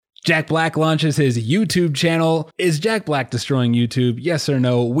Jack Black launches his YouTube channel. Is Jack Black destroying YouTube? Yes or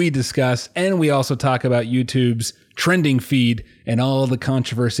no? We discuss, and we also talk about YouTube's trending feed and all the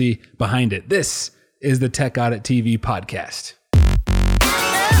controversy behind it. This is the Tech Audit TV podcast.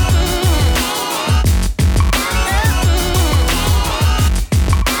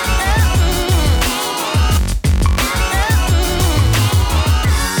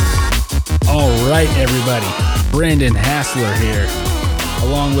 All right, everybody. Brandon Hassler here,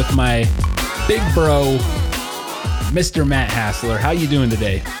 along with my big bro, Mr. Matt Hassler. How you doing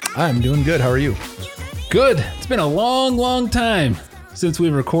today? I'm doing good. How are you? Good. It's been a long time since we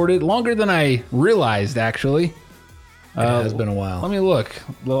recorded. Longer than I realized, actually. It has been a while. Let me look.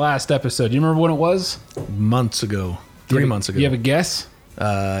 The last episode. Do you remember when it was? Months ago. 3 months ago. You have a guess?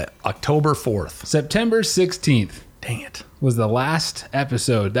 October 4th. September 16th. Dang it. Was the last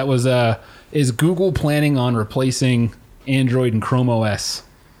episode. That was, is Google planning on replacing Android and Chrome OS?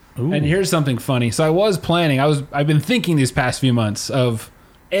 Ooh. And here's something funny. So I was planning, I've been thinking these past few months of,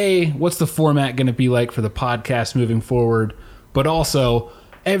 what's the format going to be like for the podcast moving forward? But also,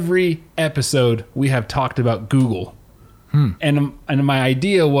 every episode we have talked about Google. And my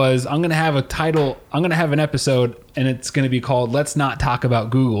idea was I'm going to have a title, I'm going to have an episode, and it's going to be called Let's Not Talk About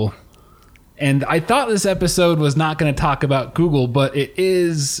Google. And I thought this episode was not going to talk about Google, but it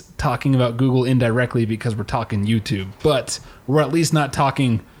is talking about Google indirectly because we're talking YouTube. But we're at least not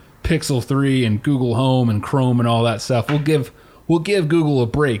talking Pixel 3 and Google Home and Chrome and all that stuff. We'll give Google a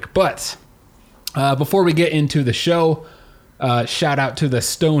break. But before we get into the show, shout out to the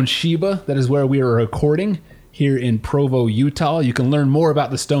Stone Shiba. That is where we are recording here in Provo, Utah. You can learn more about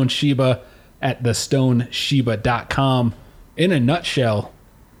the Stone Shiba at thestoneshiba.com. In a nutshell,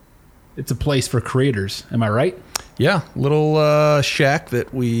 it's a place for creators. Am I right? Yeah, little shack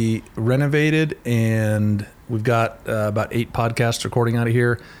that we renovated, and we've got about 8 podcasts recording out of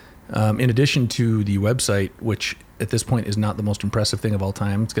here. In addition to the website, which at this point is not the most impressive thing of all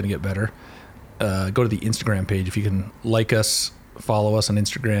time. It's going to get better. Go to the Instagram page. If you can like us, follow us on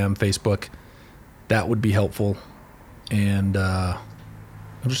Instagram, Facebook, that would be helpful. And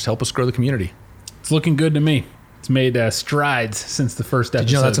it'll just help us grow the community. It's looking good to me. It's made strides since the first episode.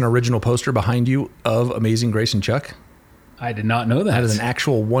 Did you know that's an original poster behind you of Amazing Grace and Chuck? I did not know that. That is an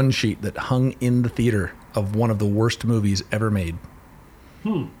actual one sheet that hung in the theater of one of the worst movies ever made.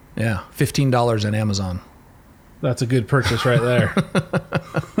 Yeah, $15 on Amazon. That's a good purchase right there.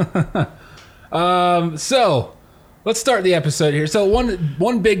 So let's start the episode here. So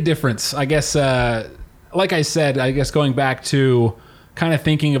one big difference, I guess, like I said, I guess going back to kind of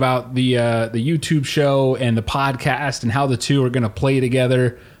thinking about the YouTube show and the podcast and how the two are going to play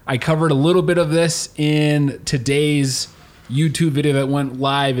together. I covered a little bit of this in today's YouTube video that went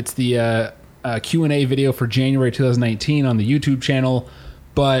live. It's the Q&A video for January 2019 on the YouTube channel.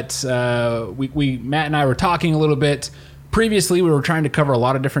 But Matt and I were talking a little bit. Previously, we were trying to cover a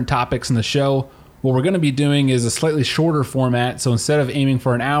lot of different topics in the show. What we're going to be doing is a slightly shorter format. So instead of aiming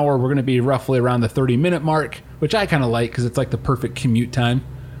for an hour, we're going to be roughly around the 30-minute mark, which I kind of like because it's like the perfect commute time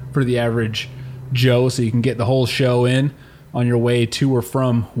for the average Joe. So you can get the whole show in on your way to or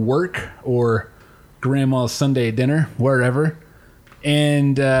from work or grandma's Sunday dinner, wherever.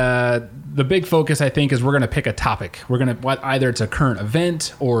 And the big focus, I think, is we're going to pick a topic. We're going to, either it's a current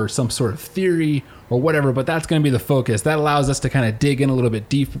event or some sort of theory or whatever, but that's going to be the focus. That allows us to kind of dig in a little bit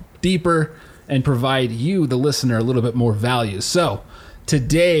deeper and provide you, the listener, a little bit more value. So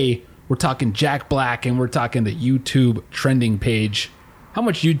today we're talking Jack Black and we're talking the YouTube trending page. How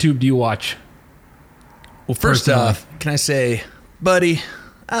much YouTube do you watch? Well, first off, can I say, buddy,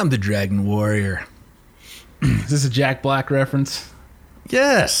 I'm the Dragon Warrior. Is this a Jack Black reference?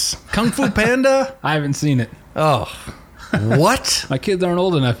 Yes. Kung Fu Panda? I haven't seen it. Oh, what? My kids aren't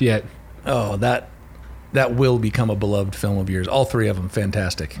old enough yet. Oh, that will become a beloved film of yours. All 3 of them,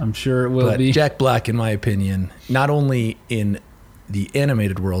 fantastic. I'm sure it will be. Jack Black, in my opinion, not only in the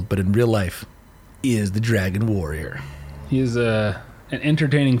animated world, but in real life, is the Dragon Warrior. He is an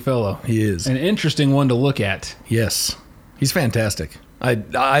entertaining fellow. He is. An interesting one to look at. Yes. He's fantastic. I'm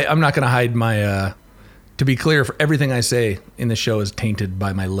not going to hide my... to be clear, for everything I say in the show is tainted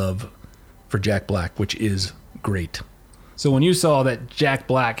by my love for Jack Black, which is great. So when you saw that Jack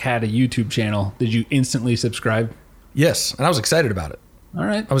Black had a YouTube channel, did you instantly subscribe? Yes, and I was excited about it. All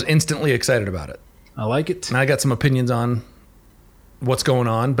right. I was instantly excited about it. I like it. And I got some opinions on what's going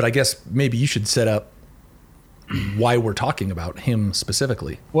on, but I guess maybe you should set up why we're talking about him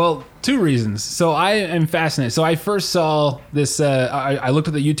specifically. Well, 2 reasons. So I am fascinated. So I first saw this, I looked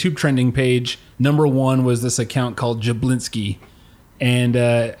at the YouTube trending page. Number 1 was this account called Jablinski. And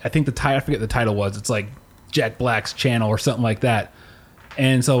I think I forget the title was. It's like Jack Black's channel or something like that.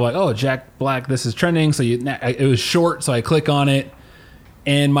 And so like, oh, Jack Black, this is trending. So it was short, so I click on it.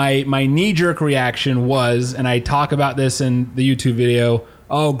 And my knee-jerk reaction was, and I talk about this in the YouTube video,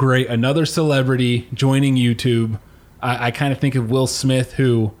 oh, great, another celebrity joining YouTube. I kind of think of Will Smith,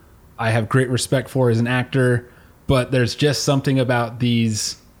 who I have great respect for as an actor, but there's just something about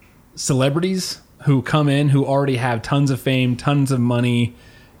these celebrities who come in who already have tons of fame, tons of money,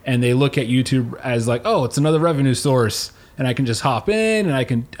 and they look at YouTube as like, oh, it's another revenue source, and I can just hop in and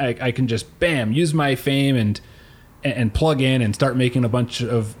I can just bam, use my fame and plug in and start making a bunch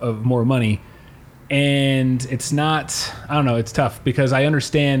of more money. And it's not, I don't know, it's tough because I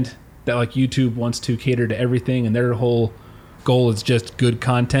understand that like YouTube wants to cater to everything and their whole goal is just good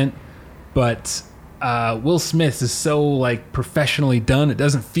content. But Will Smith is so like professionally done. It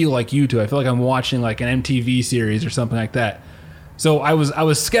doesn't feel like YouTube. I feel like I'm watching like an MTV series or something like that. So I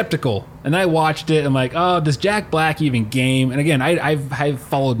was skeptical, and I watched it. I'm like, oh, does Jack Black even game? And again, I've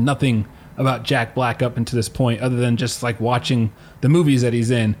followed nothing about Jack Black up until this point, other than just like watching the movies that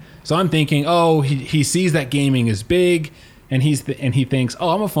he's in. So I'm thinking, oh, he sees that gaming is big, and he thinks, oh,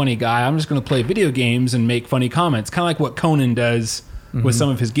 I'm a funny guy. I'm just going to play video games and make funny comments, kind of like what Conan does with some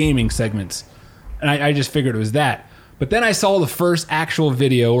of his gaming segments. And I just figured it was that. But then I saw the first actual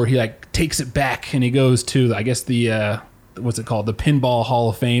video where he like takes it back and he goes to, I guess the what's it called, the Pinball Hall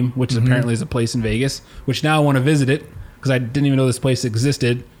of Fame, which apparently is a place in Vegas, which now I want to visit it because I didn't even know this place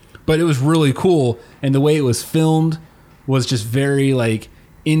existed. But it was really cool, and the way it was filmed was just very like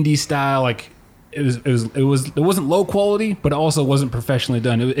indie style. Like it wasn't low quality, but it also wasn't professionally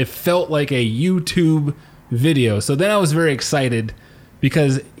done. It felt like a YouTube video. So then I was very excited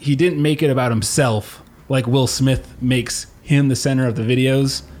because he didn't make it about himself like Will Smith makes him the center of the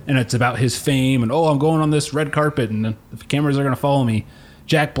videos, and it's about his fame and, oh, I'm going on this red carpet and the cameras are going to follow me.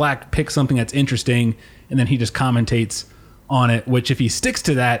 Jack Black picks something that's interesting, and then he just commentates on it, which if he sticks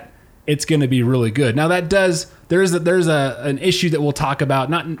to that, it's going to be really good. Now there's an issue that we'll talk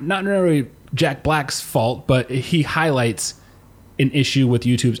about, not really Jack Black's fault, but he highlights an issue with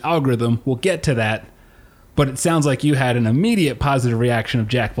YouTube's algorithm. We'll get to that, but it sounds like you had an immediate positive reaction of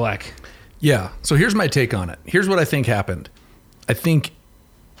Jack Black. Yeah. So here's my take on it. Here's what I think happened. I think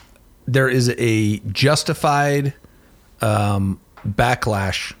there is a justified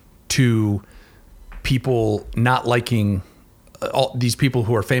backlash to people not liking all these people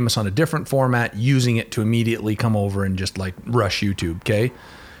who are famous on a different format, using it to immediately come over and just like rush YouTube. Okay.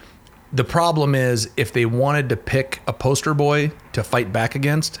 The problem is, if they wanted to pick a poster boy to fight back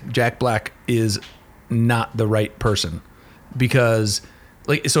against, Jack Black is not the right person, because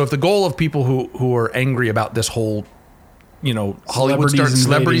like, so if the goal of people who are angry about this whole, Hollywood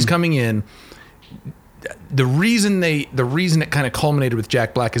celebrities coming in, the reason it kind of culminated with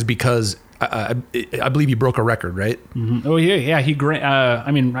Jack Black is because I believe he broke a record, right? Mm-hmm. Oh yeah.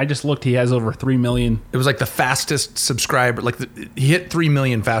 I just looked. He has over 3 million. It was like the fastest subscriber. Like he hit 3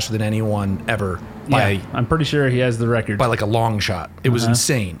 million faster than anyone ever. I'm pretty sure he has the record by like a long shot. It was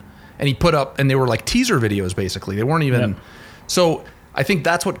insane. And he put up, and they were like teaser videos basically. They weren't even. Yep. So I think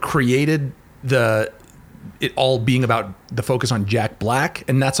that's what created it all being about the focus on Jack Black,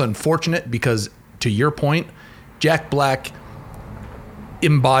 and that's unfortunate because, to your point, Jack Black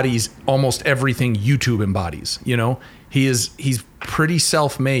embodies almost everything YouTube embodies. He's pretty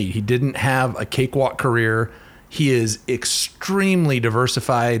self-made. He didn't have a cakewalk career. He is extremely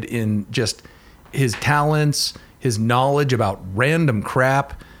diversified in just his talents, his knowledge about random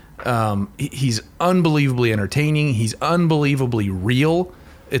crap. He's unbelievably entertaining. He's unbelievably real.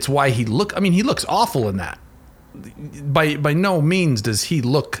 It's why he looks awful in that. By no means does he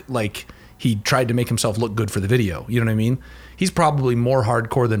look like he tried to make himself look good for the video. You know what I mean? He's probably more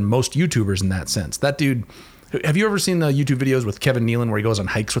hardcore than most YouTubers in that sense. That dude, have you ever seen the YouTube videos with Kevin Nealon where he goes on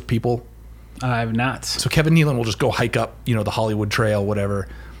hikes with people? I have not. So Kevin Nealon will just go hike up, the Hollywood Trail, whatever,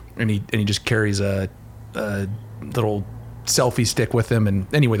 and he just carries a little selfie stick with him.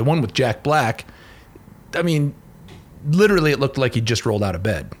 And anyway, the one with Jack Black, I mean, literally it looked like he just rolled out of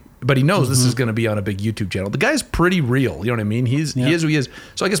bed. But he knows this is going to be on a big YouTube channel. The guy's pretty real. You know what I mean? He is who he is.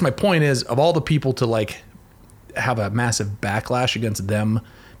 So I guess my point is, of all the people to like have a massive backlash against them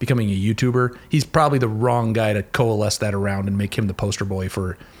becoming a YouTuber, he's probably the wrong guy to coalesce that around and make him the poster boy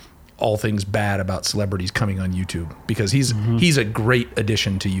for all things bad about celebrities coming on YouTube, because he's a great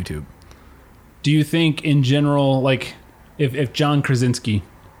addition to YouTube. Do you think in general, like if John Krasinski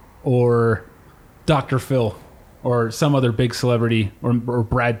or Dr. Phil or some other big celebrity or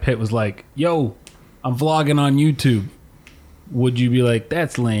Brad Pitt was like, yo, I'm vlogging on YouTube, would you be like,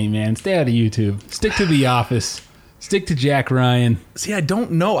 that's lame, man, stay out of YouTube, stick to The Office, stick to Jack Ryan? See, I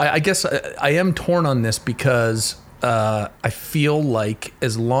don't know. I guess I am torn on this because I feel like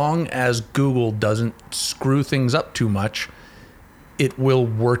as long as Google doesn't screw things up too much, it will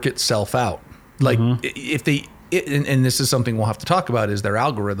work itself out. Like if they, and this is something we'll have to talk about, is their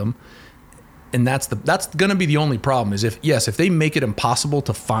algorithm. And that's going to be the only problem is if they make it impossible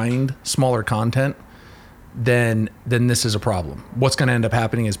to find smaller content, then this is a problem. What's going to end up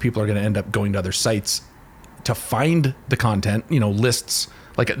happening is people are going to end up going to other sites to find the content, lists.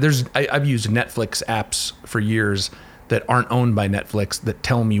 Like I've used Netflix apps for years that aren't owned by Netflix that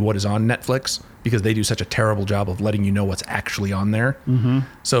tell me what is on Netflix because they do such a terrible job of letting you know what's actually on there.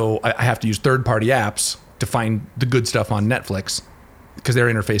 So I have to use third-party apps to find the good stuff on Netflix because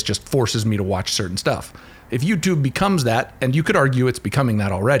their interface just forces me to watch certain stuff. If YouTube becomes that, and you could argue it's becoming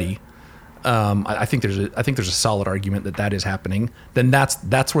that already, I think there's a solid argument that is happening. Then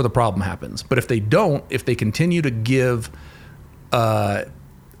that's where the problem happens. But if they don't, if they continue to give, if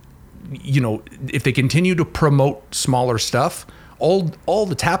they continue to promote smaller stuff, all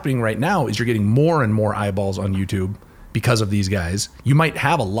that's happening right now is you're getting more and more eyeballs on YouTube because of these guys. You might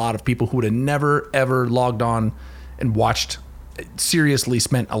have a lot of people who would have never ever logged on and seriously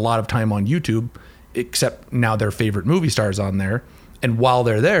spent a lot of time on YouTube, except now their favorite movie stars on there. And while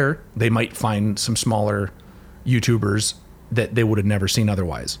they're there, they might find some smaller YouTubers that they would have never seen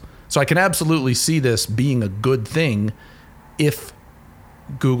otherwise. So I can absolutely see this being a good thing if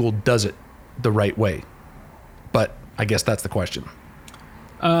Google does it the right way. But I guess that's the question.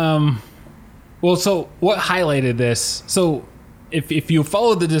 Well, so what highlighted this? So if you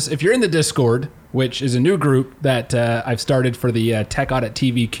follow if you're in the Discord, which is a new group that I've started for the Tech Audit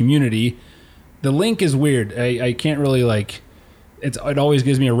TV community, the link is weird. I can't really it always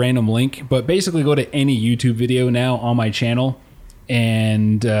gives me a random link, but basically go to any YouTube video now on my channel,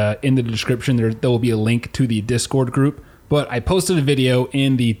 and in the description there will be a link to the Discord group. But I posted a video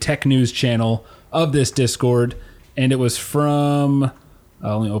in the Tech News channel of this Discord, and it was from,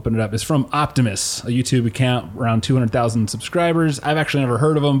 let me open it up. It's from Optimus, a YouTube account, around 200,000 subscribers. I've actually never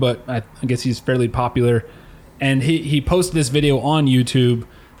heard of him, but I guess he's fairly popular. And he posted this video on YouTube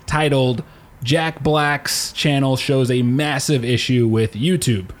titled, Jack Black's channel shows a massive issue with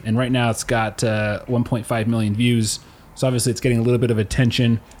YouTube. And right now it's got 1.5 million views. So obviously it's getting a little bit of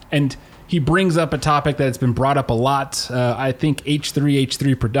attention. And he brings up a topic that's been brought up a lot. I think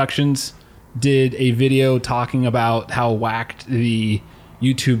H3H3 Productions did a video talking about how whacked the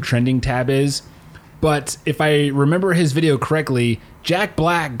YouTube trending tab is. But if I remember his video correctly, Jack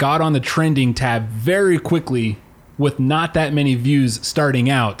Black got on the trending tab very quickly with not that many views starting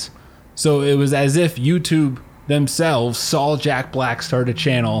out. So it was as if YouTube themselves saw Jack Black start a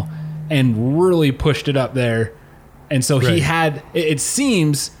channel and really pushed it up there. And so he had, it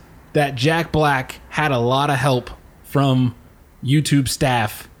seems that Jack Black had a lot of help from YouTube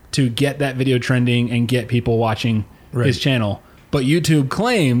staff to get that video trending and get people watching his channel. But YouTube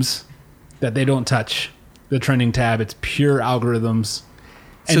claims that they don't touch the trending tab. It's pure algorithms.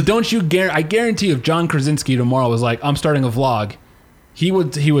 And I guarantee if John Krasinski tomorrow was like, I'm starting a vlog, he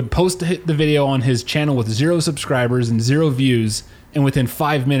would post the video on his channel with 0 subscribers and 0 views, and within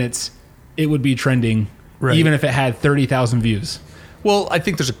 5 minutes, it would be trending, even if it had 30,000 views. Well, I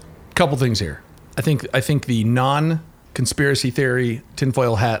think there's a couple things here. I think the non-conspiracy theory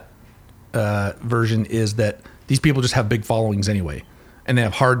tinfoil hat version is that these people just have big followings anyway, and they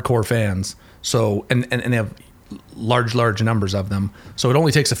have hardcore fans. So and they have large numbers of them. So it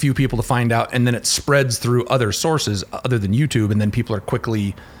only takes a few people to find out, and then it spreads through other sources other than YouTube, and then people are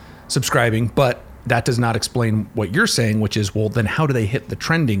quickly subscribing. But that does not explain what you're saying, which is, well, then how do they hit the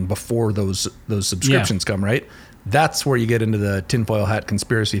trending before those subscriptions come, right? That's where you get into the tinfoil hat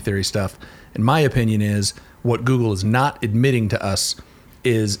conspiracy theory stuff. In my opinion, is what Google is not admitting to us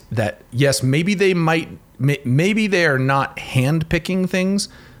is that, yes, maybe they are not hand-picking things,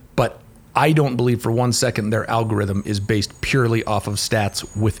 but I don't believe for 1 second their algorithm is based purely off of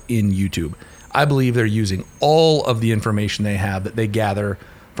stats within YouTube. I believe they're using all of the information they have that they gather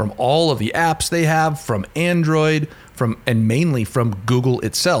from all of the apps they have, from Android, and mainly from Google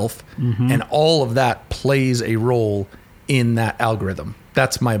itself, and all of that plays a role in that algorithm.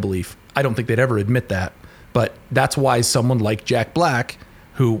 That's my belief. I don't think they'd ever admit that, but that's why someone like Jack Black,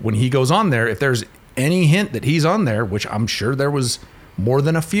 who, when he goes on there, if there's any hint that he's on there, which I'm sure there was more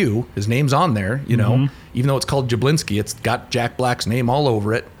than a few, his name's on there, even though it's called Jablinski, it's got Jack Black's name all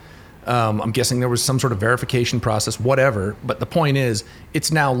over it. I'm guessing there was some sort of verification process, whatever. But the point is,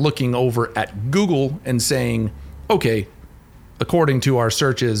 it's now looking over at Google and saying, okay, according to our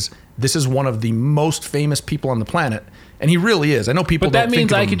searches, this is one of the most famous people on the planet. And he really is. I know people don't think of him.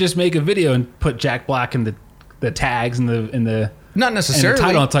 But that means I could just make a video and put Jack Black in the tags in the not necessarily. in the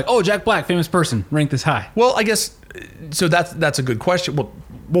title. It's like, oh, Jack Black, famous person, rank this high. Well, I guess So that's a good question. Well,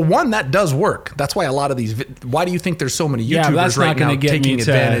 one, that does work. That's why a lot of these. Why do you think there's so many YouTubers right now taking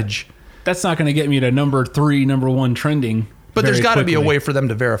advantage? That's not going to get me to number 3, number 1 trending. But there's got to be a way for them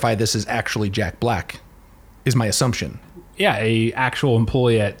to verify this is actually Jack Black, is my assumption. Yeah, a actual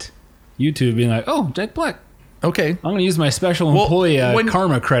employee at YouTube being like, "Oh, Jack Black. Okay, I'm going to use my special employee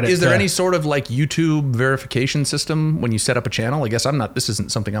karma credit." Is there any sort of like YouTube verification system when you set up a channel? I guess I'm not. This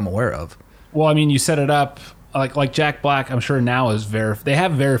isn't something I'm aware of. Well, I mean, you set it up like Jack Black. I'm sure now is they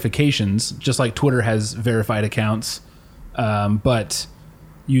have verifications, just like Twitter has verified accounts, but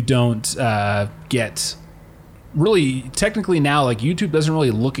you don't get really technically now. Like YouTube doesn't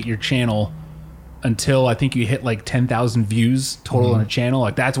really look at your channel until I think you hit like 10,000 views total on a channel.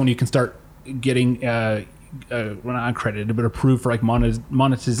 Like that's when you can start getting well, not accredited, but approved for like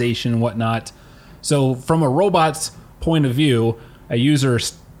monetization and whatnot. So from a robot's point of view, a user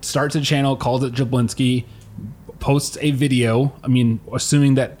starts a channel, calls it Jablinski, posts a video. I mean,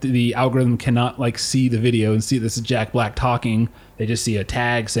 assuming that the algorithm cannot like see the video and see this is Jack Black talking, they just see a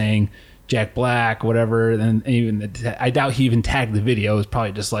tag saying Jack Black, whatever. And even I doubt he even tagged the video. It's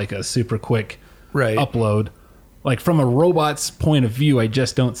probably just like a super quick upload. Like from a robot's point of view, I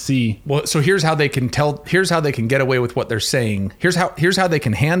just don't see. Well, so here's how they can tell. Here's how they can get away with what they're saying. Here's how they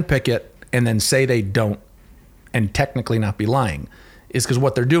can handpick it and then say they don't, and technically not be lying, is because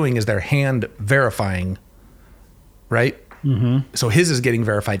what they're doing is they're hand verifying, right? Mm-hmm. So his is getting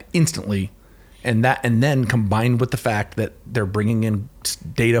verified instantly, and then combined with the fact that they're bringing in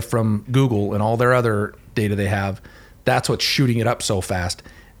data from Google and all their other data they have, that's what's shooting it up so fast.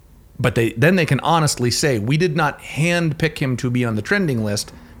 But they can honestly say, we did not hand pick him to be on the trending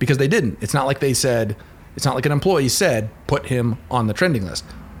list, because they didn't. It's not like they said, it's not like an employee said, put him on the trending list.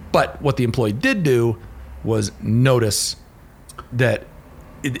 But what the employee did do was notice that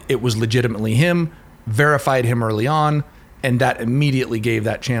it was legitimately him, verified him early on, and that immediately gave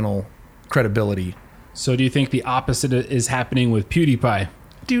that channel credibility. So do you think the opposite is happening with PewDiePie?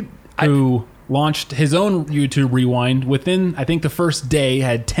 Dude, who launched his own YouTube Rewind within, I think the first day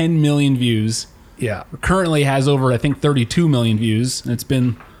had 10 million views. Yeah. Currently has over, I think, 32 million views. And it's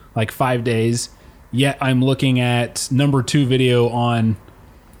been like 5 days. Yet I'm looking at number 2 video on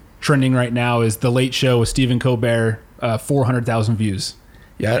trending right now is The Late Show with Stephen Colbert, 400,000 views.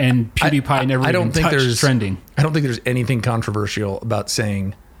 Yeah. And PewDiePie never even touched trending. I don't think there's anything controversial about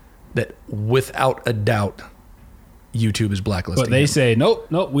saying that without a doubt YouTube is blacklisting. But they him. say, nope,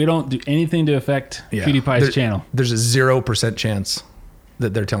 we don't do anything to affect PewDiePie's channel. There's a 0% chance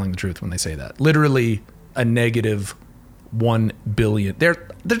that they're telling the truth when they say that. Literally a negative 1 billion. They're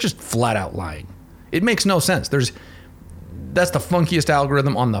just flat out lying. It makes no sense. That's the funkiest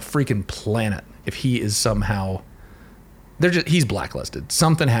algorithm on the freaking planet. If he is somehow, he's blacklisted.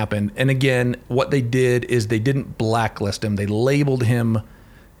 Something happened. And again, what they did is they didn't blacklist him. They labeled him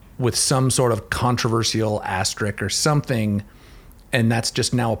with some sort of controversial asterisk or something, and that's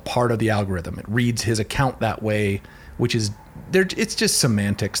just now a part of the algorithm. It reads his account that way, which is it's just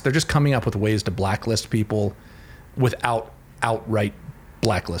semantics. They're just coming up with ways to blacklist people without outright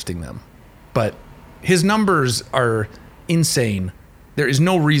blacklisting them. But his numbers are insane. There is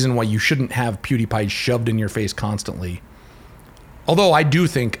no reason why you shouldn't have PewDiePie shoved in your face constantly. Although I do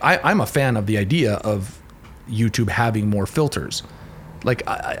think I'm a fan of the idea of YouTube having more filters. Like,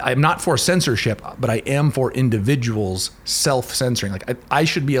 I'm not for censorship, but I am for individuals self-censoring. Like, I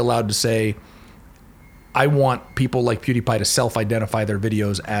should be allowed to say, I want people like PewDiePie to self-identify their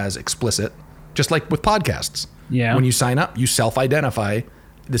videos as explicit, just like with podcasts. Yeah. When you sign up, you self-identify,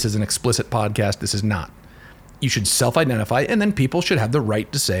 this is an explicit podcast, this is not. You should self-identify, and then people should have the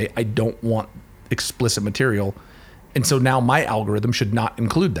right to say, I don't want explicit material. And so now my algorithm should not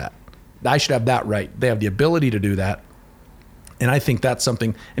include that. I should have that right. They have the ability to do that. And I think that's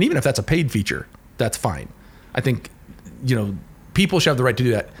something, and even if that's a paid feature, that's fine. I think, people should have the right to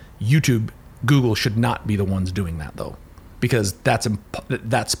do that. YouTube, Google should not be the ones doing that, though, because that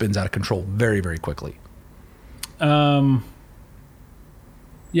spins out of control very, very quickly. Yeah.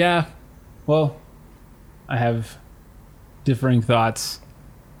 Well, I have differing thoughts.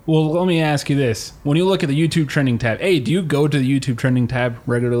 Well, let me ask you this. When you look at the YouTube trending tab, do you go to the YouTube trending tab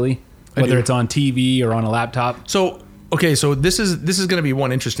regularly? Whether it's on TV or on a laptop? Okay, so this is going to be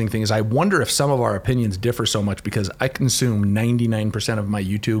one interesting thing is I wonder if some of our opinions differ so much because I consume 99% of my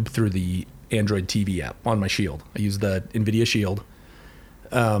YouTube through the Android TV app on my Shield. I use the NVIDIA Shield,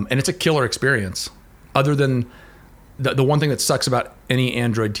 and it's a killer experience. Other than the one thing that sucks about any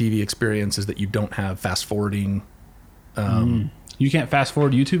Android TV experience is that you don't have fast forwarding. You can't fast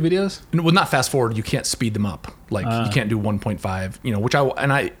forward YouTube videos? Well, not fast forward. You can't speed them up. Like you can't do 1.5. Which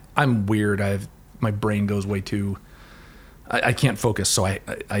I'm weird. my brain goes way too. I can't focus, so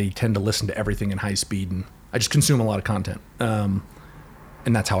I tend to listen to everything in high speed, and I just consume a lot of content. And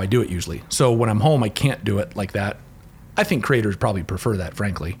that's how I do it usually. So when I'm home, I can't do it like that. I think creators probably prefer that,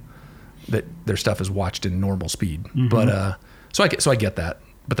 frankly, that their stuff is watched in normal speed. Mm-hmm. But so I get that.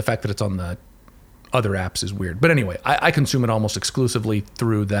 But the fact that it's on the other apps is weird. But anyway, I consume it almost exclusively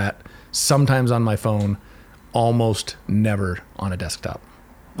through that. Sometimes on my phone, almost never on a desktop.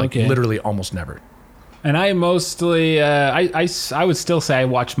 Like literally almost never. And I mostly, I would still say I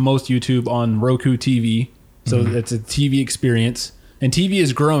watch most YouTube on Roku TV. So it's a TV experience. And TV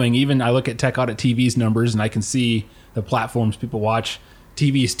is growing. Even I look at Tech Audit TV's numbers and I can see the platforms people watch.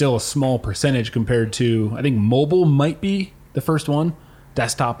 TV is still a small percentage compared to, I think mobile might be the first one.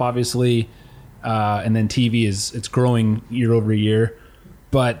 Desktop, obviously. And then TV it's growing year over year.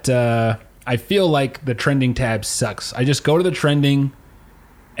 But I feel like the trending tab sucks. I just go to the trending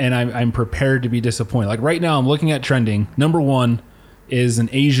and I'm prepared to be disappointed. Like right now, I'm looking at trending. Number 1 is an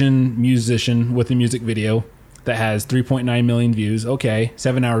Asian musician with a music video that has 3.9 million views. Okay,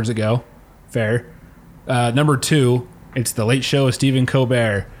 7 hours ago. Fair. Number 2, it's The Late Show with Stephen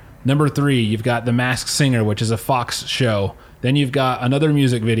Colbert. Number 3, you've got The Masked Singer, which is a Fox show. Then you've got another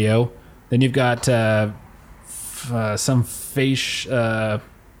music video. Then you've got some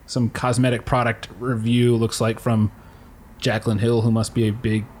cosmetic product review, looks like, from Jaclyn Hill, who must be a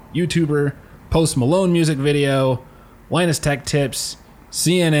big YouTuber. Post Malone music video. Linus Tech Tips.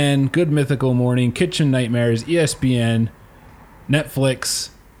 CNN. Good Mythical Morning. Kitchen Nightmares. ESPN. Netflix.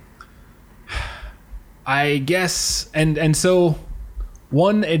 I guess, and so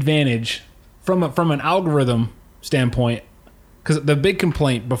one advantage from an algorithm standpoint, because the big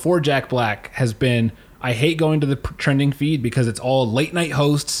complaint before Jack Black has been, I hate going to the trending feed because it's all late night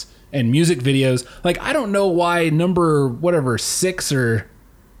hosts and music videos. Like, I don't know why number 6 or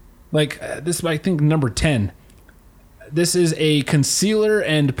like this, I think number 10. This is a concealer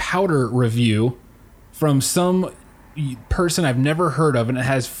and powder review from some person I've never heard of, and it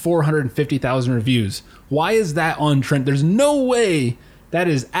has 450,000 reviews. Why is that on trend? There's no way that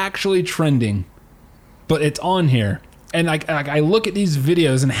is actually trending, but it's on here. And I look at these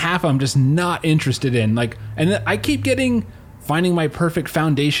videos and half I'm just not interested in. Like, and I keep getting Finding My Perfect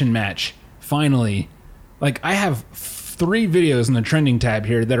Foundation Match. Finally, like I have 3 videos in the trending tab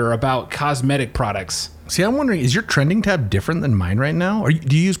here that are about cosmetic products. See, I'm wondering, is your trending tab different than mine right now?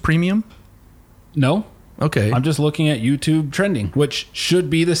 Do you use premium? No. Okay. I'm just looking at YouTube trending, which should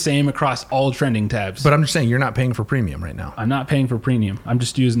be the same across all trending tabs. But I'm just saying you're not paying for premium right now. I'm not paying for premium. I'm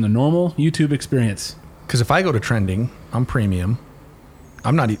just using the normal YouTube experience. Because if I go to trending, I'm premium.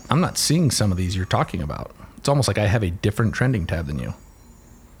 I'm not seeing some of these you're talking about. It's almost like I have a different trending tab than you.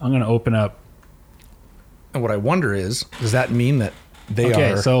 I'm going to open up. And what I wonder is, does that mean that they are...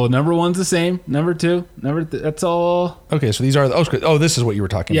 Okay, so number 1's the same. Number 2, that's all... Okay, so these are... Oh, this is what you were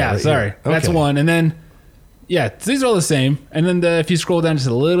talking about. Yeah, right sorry. Okay. That's one. And then, yeah, these are all the same. And then if you scroll down just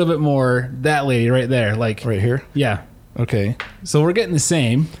a little bit more, that lady right there. Like right here? Yeah. Okay. So we're getting the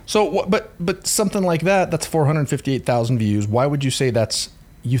same. So, but something like that's 458,000 views. Why would you say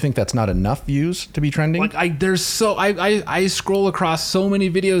you think that's not enough views to be trending? Like I scroll across so many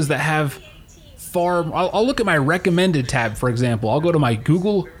videos that have I'll look at my recommended tab, for example. I'll go to my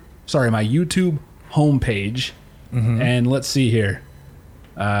YouTube homepage, and let's see here.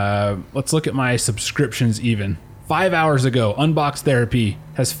 Let's look at my subscriptions even. 5 hours ago, Unbox Therapy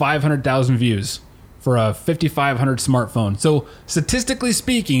has 500,000 views for a 5500 smartphone. So statistically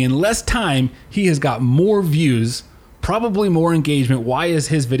speaking, in less time, he has got more views, probably more engagement. Why is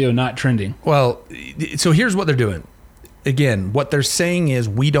his video not trending? Well, so here's what they're doing. Again, what they're saying is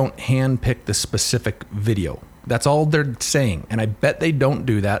we don't handpick the specific video. That's all they're saying. And I bet they don't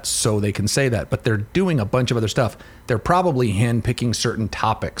do that so they can say that. But they're doing a bunch of other stuff. They're probably handpicking certain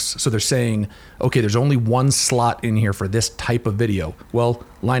topics. So they're saying, okay, there's only one slot in here for this type of video. Well,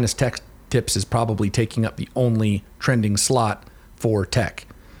 Linus Tech Tips is probably taking up the only trending slot for tech.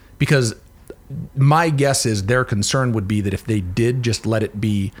 Because my guess is their concern would be that if they did just let it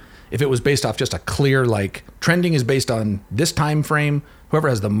be, if it was based off just a clear, like, trending is based on this time frame, whoever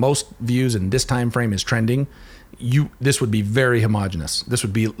has the most views in this time frame is trending, this would be very homogenous. This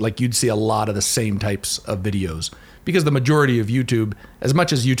would be like you'd see a lot of the same types of videos. Because the majority of YouTube, as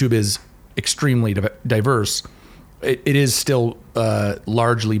much as YouTube is extremely diverse, it is still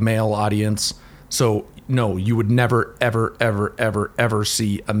largely male audience. So no, you would never, ever, ever, ever, ever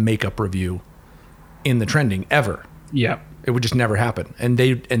see a makeup review in the trending, ever. Yeah. It would just never happen. And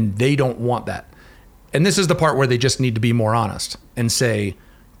they don't want that. And this is the part where they just need to be more honest and say,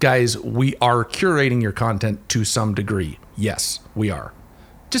 guys, we are curating your content to some degree. Yes, we are.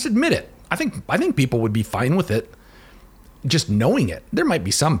 Just admit it. I think people would be fine with it, just knowing it. There might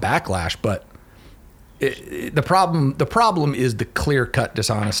be some backlash, but the problem is the clear-cut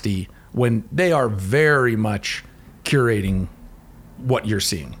dishonesty when they are very much curating what you're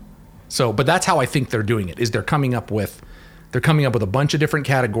seeing. So, but that's how I think they're doing it. Is they're coming up with a bunch of different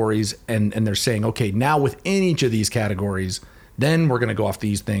categories, and they're saying, okay, now within each of these categories, then we're going to go off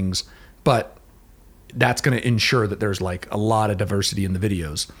these things, but that's going to ensure that there's like a lot of diversity in the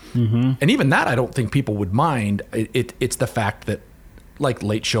videos. Mm-hmm. And even that, I don't think people would mind. It's the fact that, like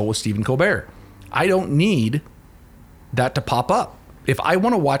Late Show with Stephen Colbert, I don't need that to pop up. If I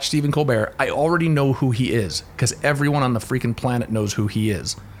want to watch Stephen Colbert, I already know who he is because everyone on the freaking planet knows who he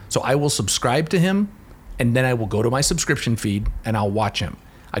is. So I will subscribe to him, and then I will go to my subscription feed and I'll watch him.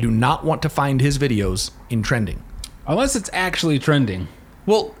 I do not want to find his videos in trending. Unless it's actually trending.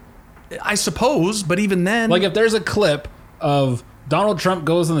 Well, I suppose, but even then... Like if there's a clip of Donald Trump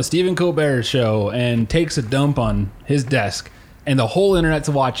goes on the Stephen Colbert show and takes a dump on his desk and the whole internet's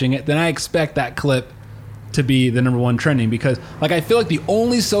watching it, then I expect that clip to be the number one trending, because like I feel like the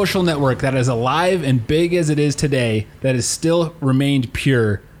only social network that is alive and big as it is today that has still remained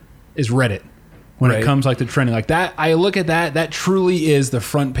pure is Reddit when it comes like to trending like that. I look at that truly is the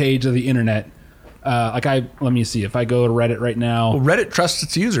front page of the internet. Let me see if I go to Reddit right now. Well, Reddit trusts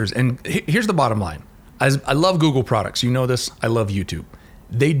its users, and here's the bottom line. I love Google products. You know this. I love YouTube.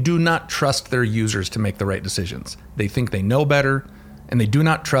 They do not trust their users to make the right decisions. They think they know better, and they do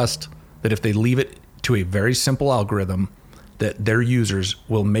not trust that if they leave it to a very simple algorithm, that their users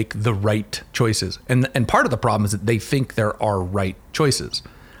will make the right choices. And part of the problem is that they think there are right choices.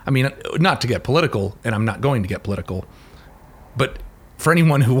 I mean, not to get political, and I'm not going to get political, but for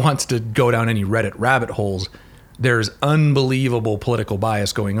anyone who wants to go down any Reddit rabbit holes, there's unbelievable political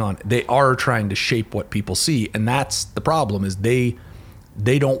bias going on. They are trying to shape what people see, and that's the problem, is they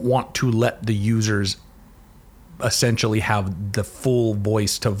don't want to let the users essentially have the full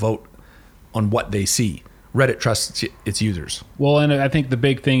voice to vote on what they see. Reddit trusts its users. Well, and I think the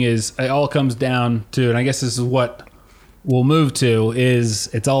big thing is it all comes down to, and I guess this is what we'll move to, is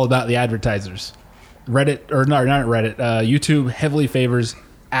it's all about the advertisers. YouTube heavily favors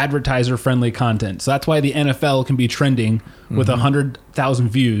advertiser-friendly content. So that's why the NFL can be trending with 100,000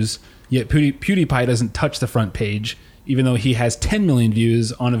 views, yet PewDiePie doesn't touch the front page, even though he has 10 million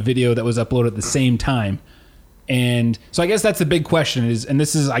views on a video that was uploaded at the same time. And so I guess that's the big question is, and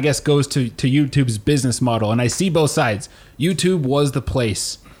this is, I guess, goes to YouTube's business model. And I see both sides. YouTube was the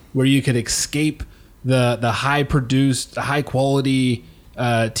place where you could escape the high-produced, high-quality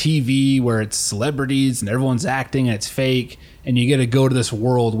TV where it's celebrities and everyone's acting and it's fake, and you get to go to this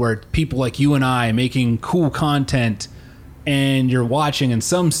world where people like you and I making cool content, and you're watching, and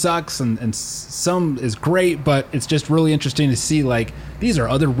some sucks and some is great, but it's just really interesting to see like these are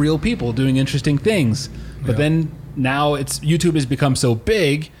other real people doing interesting things. But then now YouTube has become so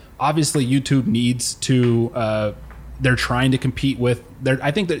big. Obviously, YouTube needs to. They're trying to compete with. I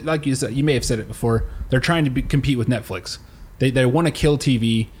think that, like you said, you may have said it before. They're trying to compete with Netflix. They want to kill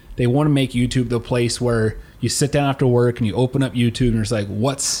TV. They want to make YouTube the place where you sit down after work and you open up YouTube and it's like,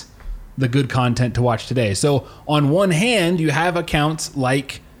 what's the good content to watch today? So on one hand, you have accounts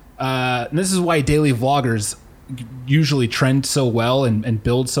like, and this is why daily vloggers usually trend so well and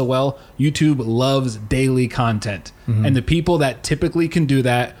build so well. YouTube loves daily content. Mm-hmm. And the people that typically can do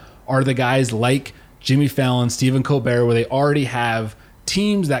that are the guys like Jimmy Fallon, Stephen Colbert, where they already have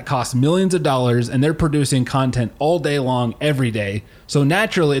teams that cost millions of dollars and they're producing content all day long, every day. So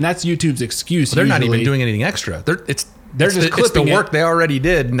naturally, and that's YouTube's excuse. Well, they're not even doing anything extra. They're just clipping the work they already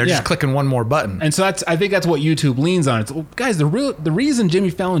did, and they're just clicking one more button. And so I think that's what YouTube leans on. It's, well, guys, the reason Jimmy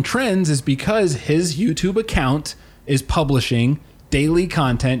Fallon trends is because his YouTube account is publishing daily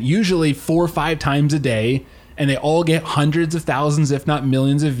content, usually 4 or 5 times a day, and they all get hundreds of thousands, if not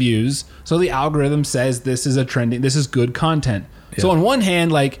millions of views. So the algorithm says this is this is good content. Yeah. So on one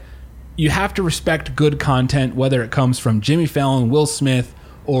hand, like, you have to respect good content, whether it comes from Jimmy Fallon, Will Smith,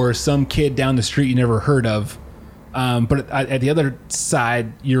 or some kid down the street you never heard of. But at the other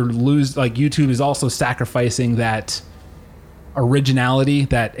side, YouTube is also sacrificing that originality,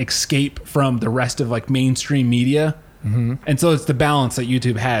 that escape from the rest of like mainstream media. Mm-hmm. And so it's the balance that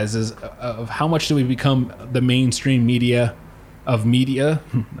YouTube has is of how much do we become the mainstream media of media?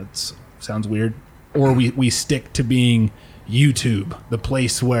 That sounds weird. Or we stick to being YouTube, the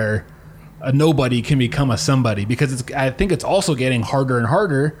place where a nobody can become a somebody, because I think it's also getting harder and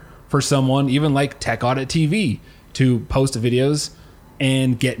harder for someone, even like Tech Audit TV, to post videos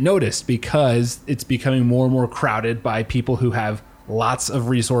and get noticed, because it's becoming more and more crowded by people who have lots of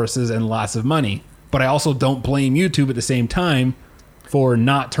resources and lots of money. But I also don't blame YouTube at the same time for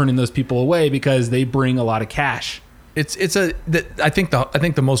not turning those people away because they bring a lot of cash. I think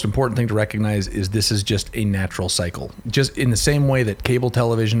the most important thing to recognize is this is just a natural cycle. Just in the same way that cable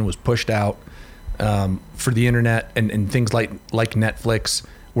television was pushed out for the internet and things like Netflix,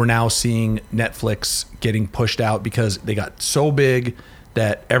 we're now seeing Netflix getting pushed out because they got so big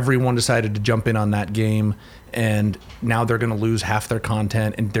that everyone decided to jump in on that game, and now they're going to lose half their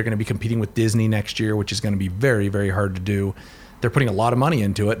content, and they're going to be competing with Disney next year, which is going to be very, very hard to do. They're putting a lot of money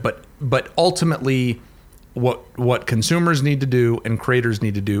into it, but ultimately what consumers need to do and creators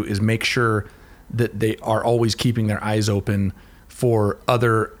need to do is make sure that they are always keeping their eyes open for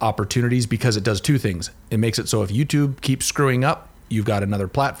other opportunities, because it does two things. It makes it so if YouTube keeps screwing up, you've got another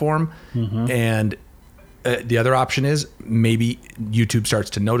platform, and the other option is maybe YouTube starts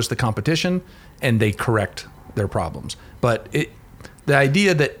to notice the competition and they correct their problems. But the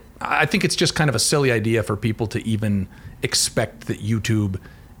idea that I think it's just kind of a silly idea for people to even expect that YouTube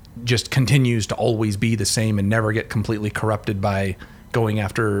just continues to always be the same and never get completely corrupted by going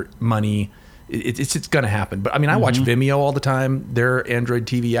after money. It's going to happen. But I mean, I watch Vimeo all the time. Their Android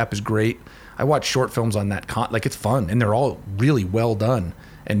TV app is great. I watch short films on that. It's fun, and they're all really well done.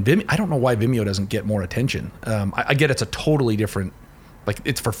 And I don't know why Vimeo doesn't get more attention. I get it's a totally different,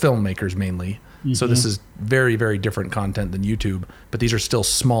 it's for filmmakers mainly. So this is very, very different content than YouTube, but these are still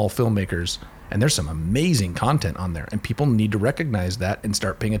small filmmakers, and there's some amazing content on there, and people need to recognize that and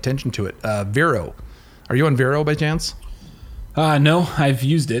start paying attention to it. Vero. Are you on Vero by chance? No, I've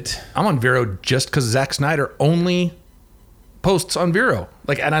used it. I'm on Vero just because Zack Snyder only posts on Vero.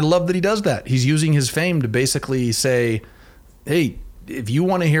 And I love that he does that. He's using his fame to basically say, hey, if you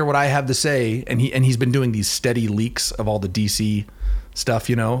want to hear what I have to say, and he's been doing these steady leaks of all the DC stuff,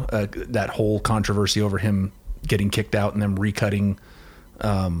 that whole controversy over him getting kicked out and them recutting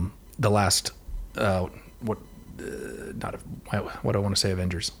the last what do I want to say,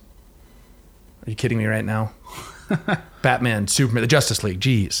 Avengers. Are you kidding me right now? Batman, Superman, the Justice League.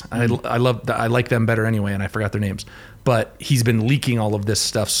 Jeez, I like them better anyway, and I forgot their names. But he's been leaking all of this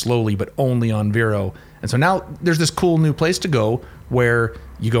stuff slowly, but only on Vero. And so now there's this cool new place to go where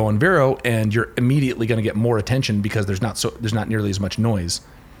you go on Vero and you're immediately going to get more attention because there's not nearly as much noise.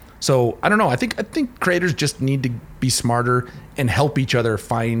 So I don't know. I think creators just need to be smarter and help each other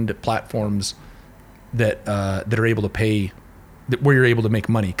find platforms that are able to pay, where you're able to make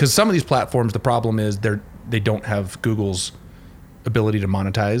money. Because some of these platforms, the problem is they don't have Google's ability to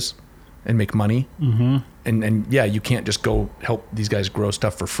monetize and make money. And yeah, you can't just go help these guys grow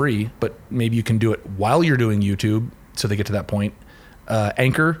stuff for free, but maybe you can do it while you're doing YouTube, so they get to that point.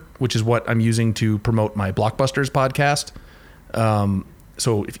 Anchor, which is what I'm using to promote my Blockbusters podcast.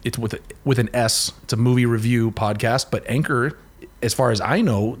 So it's with an S, it's a movie review podcast, but Anchor, as far as I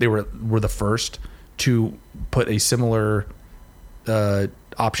know, they were the first to put a similar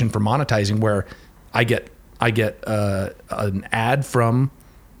option for monetizing, where I get an ad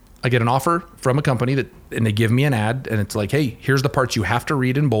I get an offer from a company and they give me an ad, and it's like, hey, here's the parts you have to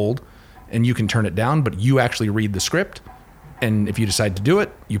read in bold, and you can turn it down, but you actually read the script. And if you decide to do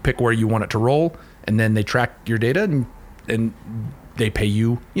it, you pick where you want it to roll, and then they track your data and they pay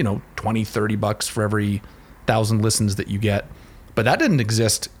you, $20-$30 for every 1,000 listens that you get. But that didn't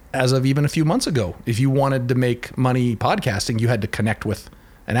exist as of even a few months ago. If you wanted to make money podcasting, you had to connect with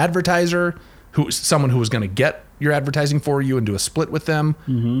an advertiser, someone who was going to get your advertising for you and do a split with them,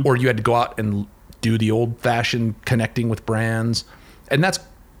 or you had to go out and do the old-fashioned connecting with brands. And that's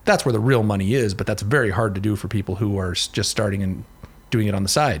where the real money is, but that's very hard to do for people who are just starting and doing it on the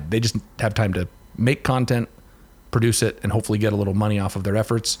side. They just have time to make content, produce it, and hopefully get a little money off of their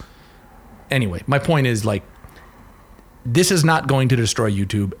efforts. Anyway, my point is, this is not going to destroy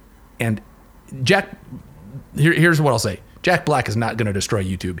YouTube. And here's what I'll say. Jack Black is not going to destroy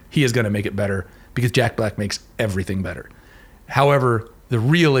YouTube. He is going to make it better, because Jack Black makes everything better. However, the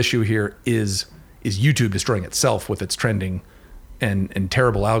real issue here is YouTube destroying itself with its trending and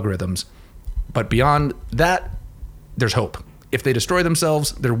terrible algorithms. But beyond that, there's hope. If they destroy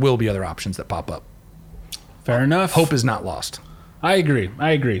themselves, there will be other options that pop up. Fair enough. Hope is not lost. I agree. So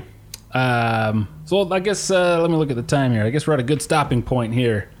I guess let me look at the time here. I guess we're at a good stopping point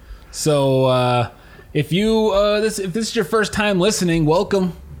here. So if this is your first time listening,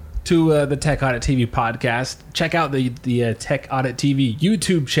 welcome to the Tech Audit TV podcast. Check out the Tech Audit TV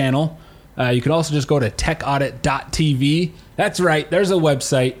YouTube channel. You can also just go to techaudit.tv. That's right, there's a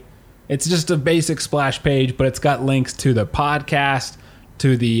website. It's just a basic splash page, but it's got links to the podcast,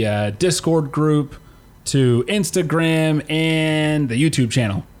 to the Discord group, to Instagram, and the YouTube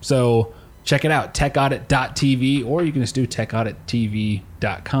channel. So check it out, techaudit.tv, or you can just do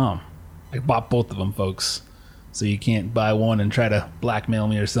techaudit.tv.com. I bought both of them, folks. so you can't buy one and try to blackmail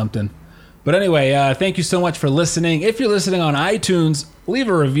me or something. But anyway, thank you so much for listening. If you're listening on iTunes, leave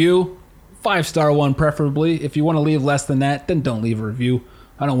a review. 5-star one preferably. If you want to leave less than that, then don't leave a review.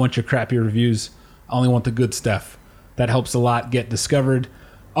 I don't want your crappy reviews. I only want the good stuff. That helps a lot get discovered.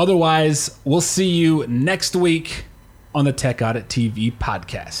 Otherwise, we'll see you next week on the Tech Audit TV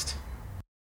podcast.